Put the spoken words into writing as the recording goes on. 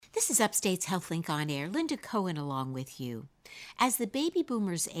This is Upstate's HealthLink on Air. Linda Cohen along with you. As the baby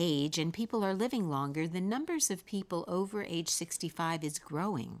boomers age and people are living longer, the numbers of people over age 65 is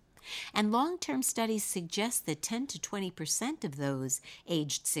growing. And long-term studies suggest that 10 to 20% of those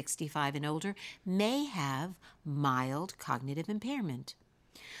aged 65 and older may have mild cognitive impairment.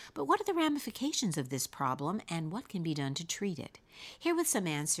 But what are the ramifications of this problem and what can be done to treat it? Here with some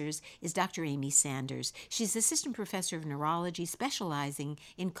answers is Dr. Amy Sanders. She's assistant professor of neurology specializing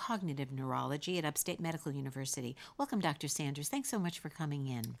in cognitive neurology at Upstate Medical University. Welcome, Dr. Sanders. Thanks so much for coming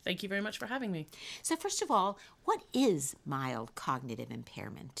in. Thank you very much for having me. So first of all, what is mild cognitive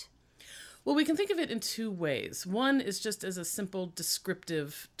impairment? Well, we can think of it in two ways. One is just as a simple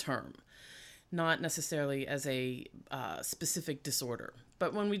descriptive term, not necessarily as a specific disorder.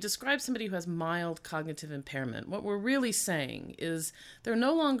 But when we describe somebody who has mild cognitive impairment, what we're really saying is they're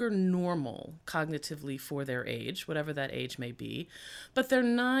no longer normal cognitively for their age, whatever that age may be, but they're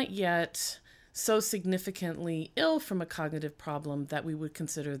not yet so significantly ill from a cognitive problem that we would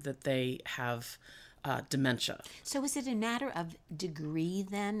consider that they have dementia. So is it a matter of degree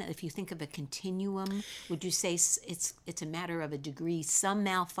then? If you think of a continuum, would you say it's a matter of a degree, some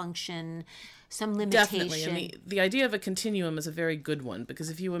malfunction, some limitation? Definitely. And the idea of a continuum is a very good one,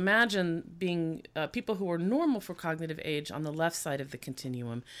 because if you imagine being people who are normal for cognitive age on the left side of the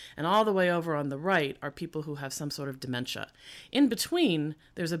continuum, and all the way over on the right are people who have some sort of dementia. In between,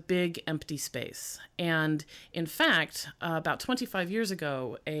 there's a big empty space. And in fact, about 25 years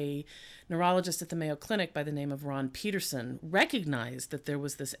ago, a neurologist at the Mayo Clinic by the name of Ron Peterson recognized that there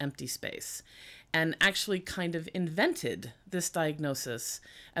was this empty space and actually kind of invented this diagnosis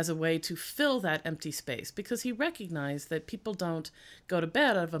as a way to fill that empty space, because he recognized that people don't go to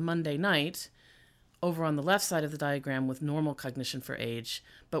bed of a Monday night over on the left side of the diagram with normal cognition for age,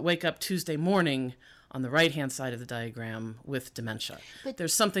 but wake up Tuesday morning on the right-hand side of the diagram with dementia. But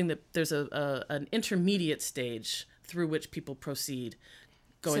there's an intermediate stage through which people proceed,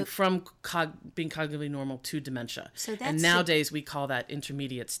 going from being cognitively normal to dementia. And nowadays we call that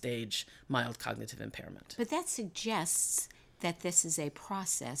intermediate stage mild cognitive impairment. But that suggests that this is a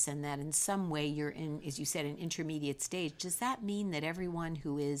process and that in some way you're in, as you said, an intermediate stage. Does that mean that everyone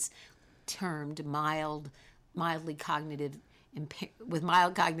who is termed mildly cognitive, with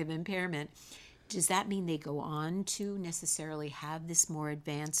mild cognitive impairment, does that mean they go on to necessarily have this more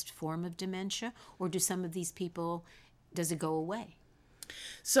advanced form of dementia? Or do some of these people, does it go away?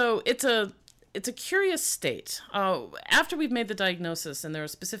 So it's a curious state. After we've made the diagnosis, and there are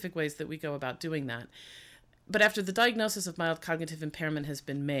specific ways that we go about doing that, but after the diagnosis of mild cognitive impairment has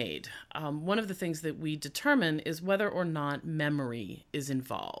been made, one of the things that we determine is whether or not memory is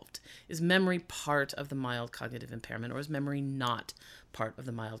involved. Is memory part of the mild cognitive impairment, or is memory not part of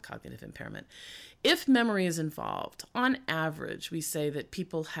the mild cognitive impairment? If memory is involved, on average, we say that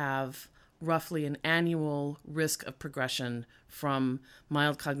people have roughly an annual risk of progression from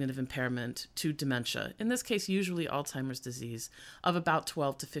mild cognitive impairment to dementia, in this case usually Alzheimer's disease, of about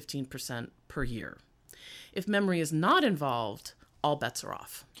 12 to 15% per year. If memory is not involved, all bets are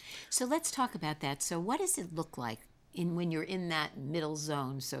off. So let's talk about that. So what does it look like when you're in that middle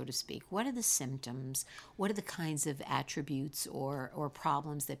zone, so to speak? What are the symptoms? What are the kinds of attributes or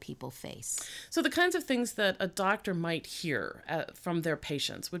problems that people face? So the kinds of things that a doctor might hear from their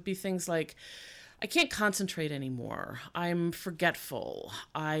patients would be things like, I can't concentrate anymore. I'm forgetful.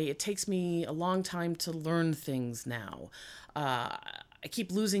 It takes me a long time to learn things now. I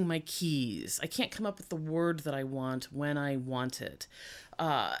keep losing my keys. I can't come up with the word that I want when I want it.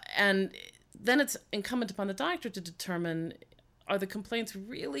 And then it's incumbent upon the doctor to determine, are the complaints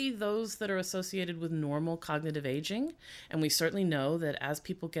really those that are associated with normal cognitive aging? And we certainly know that as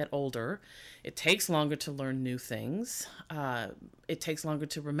people get older, it takes longer to learn new things. It takes longer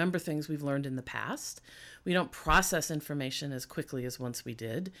to remember things we've learned in the past. We don't process information as quickly as once we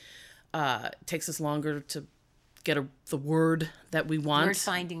did. It takes us longer to get the word that we want. Word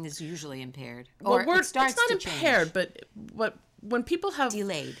finding is usually impaired. Or it's not impaired, but when people have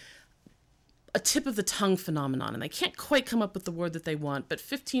delayed, a tip of the tongue phenomenon, and they can't quite come up with the word that they want, but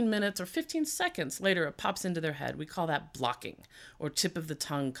 15 minutes or 15 seconds later it pops into their head. We call that blocking, or tip of the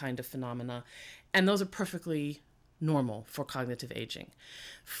tongue kind of phenomena. And those are perfectly normal for cognitive aging.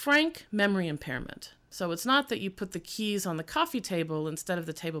 Frank memory impairment. So it's not that you put the keys on the coffee table instead of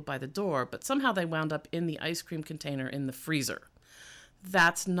the table by the door, but somehow they wound up in the ice cream container in the freezer.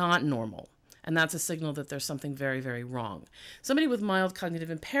 That's not normal. And that's a signal that there's something very, very wrong. Somebody with mild cognitive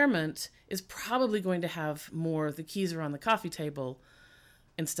impairment is probably going to have more, the keys are on the coffee table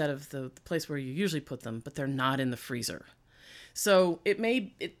instead of the place where you usually put them, but they're not in the freezer. So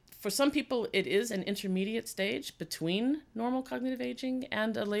For some people, it is an intermediate stage between normal cognitive aging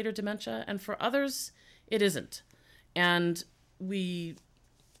and a later dementia, and for others, it isn't. And we,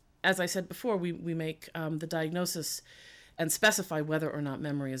 as I said before, we make the diagnosis and specify whether or not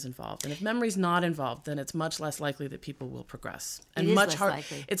memory is involved. And if memory is not involved, then it's much less likely that people will progress. And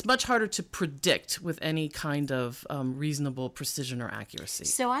likely. It's much harder to predict with any kind of reasonable precision or accuracy.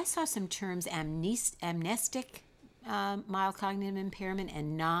 So I saw some terms, amnestic mild cognitive impairment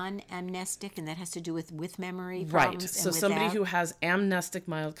and non-amnestic, and that has to do with memory problems. Right. So somebody who has amnestic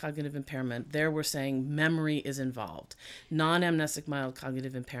mild cognitive impairment, there we're saying memory is involved. Non-amnestic mild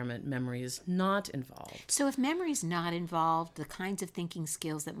cognitive impairment, memory is not involved. So if memory is not involved, the kinds of thinking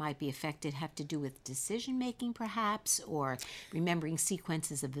skills that might be affected have to do with decision-making perhaps, or remembering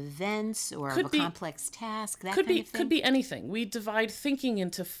sequences of events, or of a complex task, that kind of thing? Could be anything. We divide thinking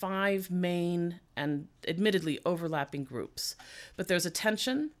into 5 main and admittedly overlapping groups. But there's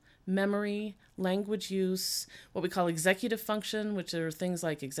attention, memory, language use, what we call executive function, which are things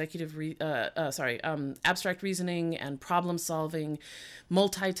like abstract reasoning and problem solving,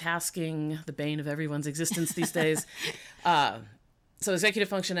 multitasking, the bane of everyone's existence these days. So executive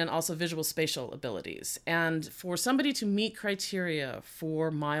function and also visual spatial abilities. And for somebody to meet criteria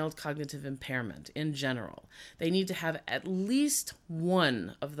for mild cognitive impairment in general, they need to have at least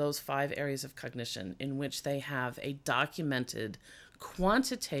one of those 5 areas of cognition in which they have a documented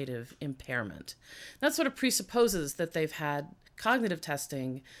quantitative impairment. That sort of presupposes that they've had cognitive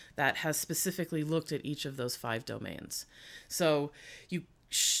testing that has specifically looked at each of those 5 domains. So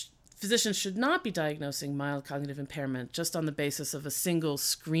physicians should not be diagnosing mild cognitive impairment just on the basis of a single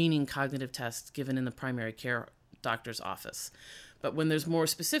screening cognitive test given in the primary care doctor's office. But when there's more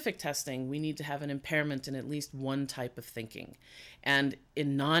specific testing, we need to have an impairment in at least one type of thinking. And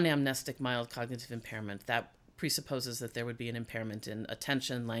in non-amnestic mild cognitive impairment, that presupposes that there would be an impairment in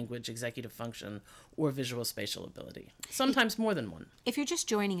attention, language, executive function, or visual spatial ability. Sometimes more than one. If you're just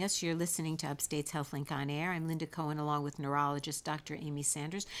joining us, you're listening to Upstate's HealthLink on Air. I'm Linda Cohen, along with neurologist Dr. Amy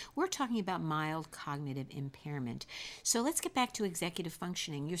Sanders. We're talking about mild cognitive impairment. So let's get back to executive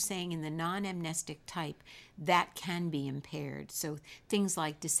functioning. You're saying in the non-amnestic type, that can be impaired. So things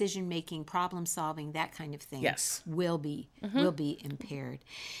like decision-making, problem-solving, that kind of thing will be impaired.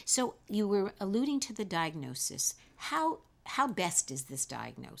 So you were alluding to the diagnosis. How best is this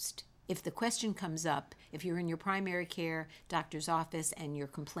diagnosed? If the question comes up, if you're in your primary care doctor's office and you're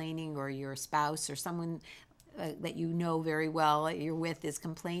complaining, or your spouse or someone that you know very well you're with is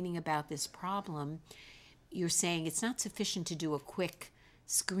complaining about this problem, you're saying it's not sufficient to do a quick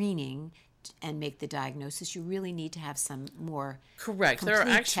screening and make the diagnosis. You really need to have some more correct.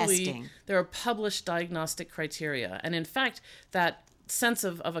 Testing. There are published diagnostic criteria, and in fact, that sense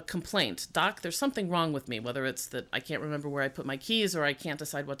of a complaint, doc, there's something wrong with me, whether it's that I can't remember where I put my keys or I can't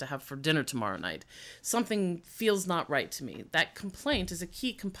decide what to have for dinner tomorrow night. Something feels not right to me. That complaint is a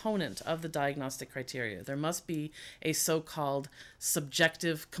key component of the diagnostic criteria. There must be a so-called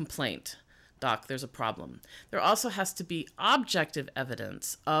subjective complaint. Doc, there's a problem. There also has to be objective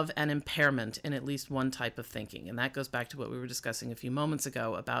evidence of an impairment in at least one type of thinking. And that goes back to what we were discussing a few moments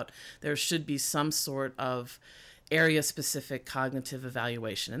ago about there should be some sort of area-specific cognitive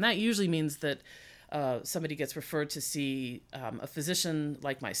evaluation. And that usually means that somebody gets referred to see a physician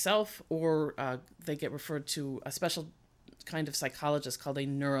like myself, or they get referred to a special kind of psychologist called a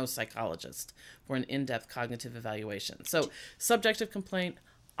neuropsychologist for an in-depth cognitive evaluation. So subjective complaint,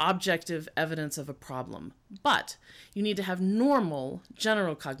 objective evidence of a problem. But you need to have normal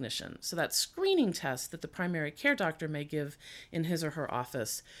general cognition. So that screening test that the primary care doctor may give in his or her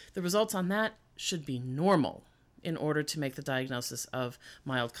office, the results on that should be normal in order to make the diagnosis of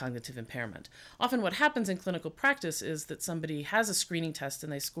mild cognitive impairment. Often what happens in clinical practice is that somebody has a screening test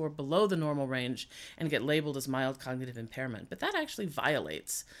and they score below the normal range and get labeled as mild cognitive impairment. But that actually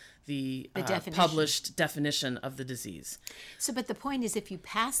violates the published definition of the disease. So, but the point is, if you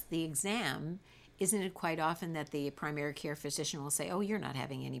pass the exam, isn't it quite often that the primary care physician will say, "Oh, you're not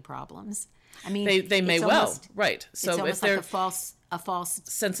having any problems"? I mean, they may well, right? So it's almost like a false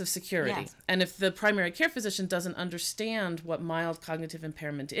sense of security. Yes. And if the primary care physician doesn't understand what mild cognitive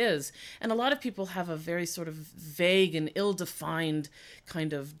impairment is, and a lot of people have a very sort of vague and ill-defined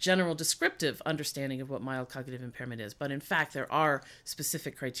kind of general descriptive understanding of what mild cognitive impairment is, but in fact there are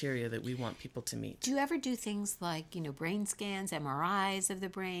specific criteria that we want people to meet. Do you ever do things like, brain scans, MRIs of the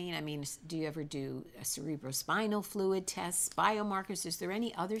brain? I mean, do you ever do a cerebrospinal fluid tests, biomarkers? Is there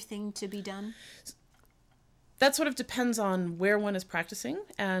any other thing to be done? That sort of depends on where one is practicing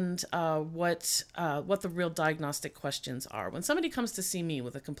and what the real diagnostic questions are. When somebody comes to see me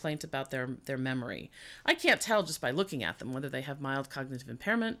with a complaint about their memory, I can't tell just by looking at them whether they have mild cognitive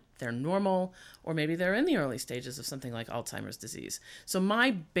impairment, they're normal, or maybe they're in the early stages of something like Alzheimer's disease. So my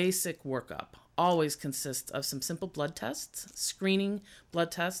basic workup always consists of some simple blood tests, screening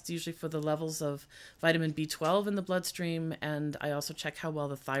blood tests, usually for the levels of vitamin B12 in the bloodstream, and I also check how well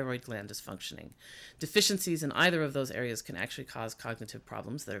the thyroid gland is functioning. Deficiencies in either of those areas can actually cause cognitive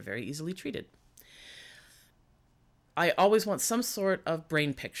problems that are very easily treated. I always want some sort of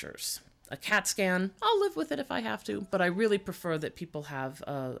brain pictures. A CAT scan, I'll live with it if I have to, but I really prefer that people have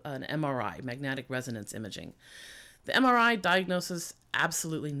an MRI, magnetic resonance imaging. The MRI diagnoses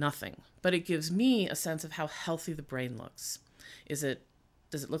absolutely nothing, but it gives me a sense of how healthy the brain looks. Does it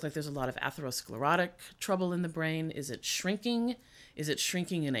look like there's a lot of atherosclerotic trouble in the brain? Is it shrinking? Is it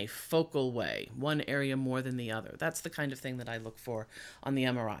shrinking in a focal way, one area more than the other? That's the kind of thing that I look for on the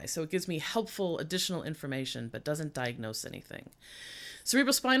MRI. So it gives me helpful additional information, but doesn't diagnose anything.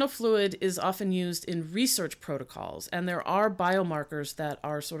 Cerebrospinal fluid is often used in research protocols, and there are biomarkers that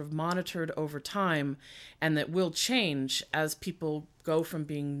are sort of monitored over time and that will change as people go from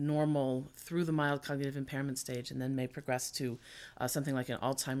being normal through the mild cognitive impairment stage and then may progress to something like an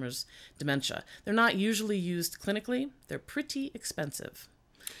Alzheimer's dementia. They're not usually used clinically. They're pretty expensive.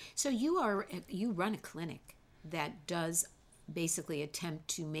 So you run a clinic that does basically attempt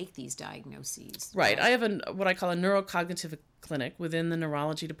to make these diagnoses. Right. I have what I call a neurocognitive clinic within the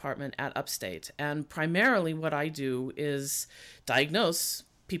neurology department at Upstate. And primarily what I do is diagnose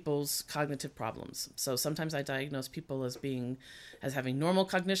people's cognitive problems. So sometimes I diagnose people as having normal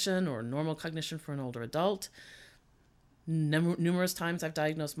cognition or normal cognition for an older adult. Numerous times I've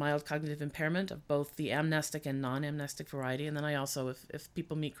diagnosed mild cognitive impairment of both the amnestic and non-amnestic variety. And then I also, if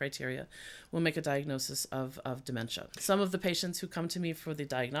people meet criteria, will make a diagnosis of dementia. Some of the patients who come to me for the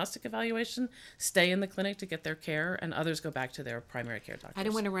diagnostic evaluation stay in the clinic to get their care, and others go back to their primary care doctors. I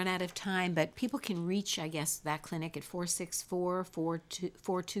don't want to run out of time, but people can reach, I guess, that clinic at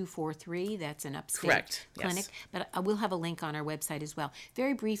 464-4243. That's an Upstate Correct. clinic. Yes. But we'll have a link on our website as well.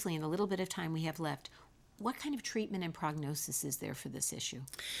 Very briefly, in the little bit of time we have left, what kind of treatment and prognosis is there for this issue?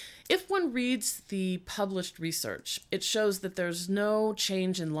 If one reads the published research, it shows that there's no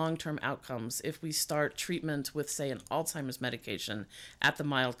change in long-term outcomes if we start treatment with, say, an Alzheimer's medication at the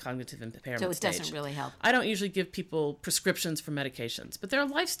mild cognitive impairment So it stage. doesn't really help. I don't usually give people prescriptions for medications, but there are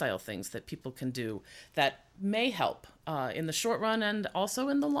lifestyle things that people can do that may help in the short run and also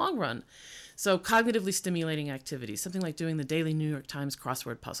in the long run. So cognitively stimulating activities, something like doing the daily New York Times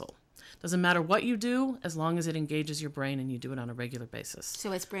crossword puzzle. Doesn't matter what you do, as long as it engages your brain and you do it on a regular basis.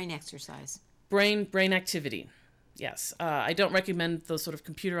 So it's brain exercise. Brain activity, yes. I don't recommend those sort of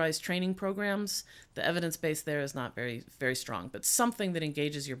computerized training programs. The evidence base there is not very, very strong, but something that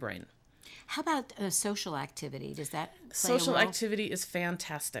engages your brain. How about social activity? Does that play Social a role? activity is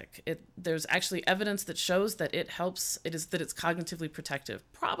fantastic. There's actually evidence that shows that it helps. That it's cognitively protective,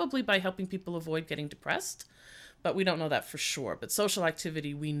 probably by helping people avoid getting depressed. But we don't know that for sure. But social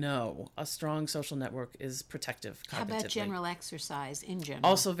activity, we know a strong social network is protective cognitively. How about general exercise in general?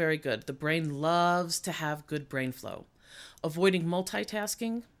 Also very good. The brain loves to have good brain flow. Avoiding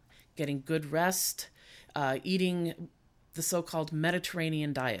multitasking, getting good rest, eating the so-called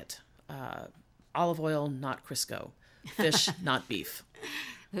Mediterranean diet. Olive oil, not Crisco. Fish, not beef.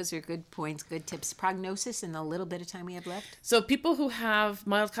 Those are good points, good tips. Prognosis in the little bit of time we have left? So people who have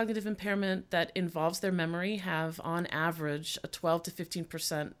mild cognitive impairment that involves their memory have, on average, a 12 to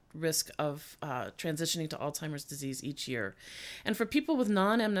 15% risk of transitioning to Alzheimer's disease each year. And for people with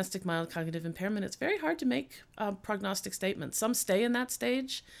non-amnestic mild cognitive impairment, it's very hard to make prognostic statements. Some stay in that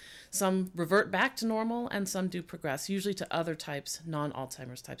stage, some revert back to normal, and some do progress, usually to other types,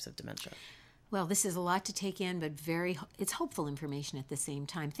 non-Alzheimer's types of dementia. Well, this is a lot to take in, but it's hopeful information at the same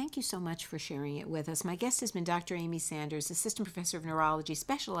time. Thank you so much for sharing it with us. My guest has been Dr. Amy Sanders, Assistant Professor of Neurology,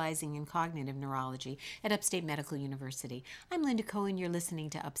 specializing in cognitive neurology at Upstate Medical University. I'm Linda Cohen. You're listening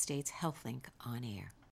to Upstate's HealthLink on Air.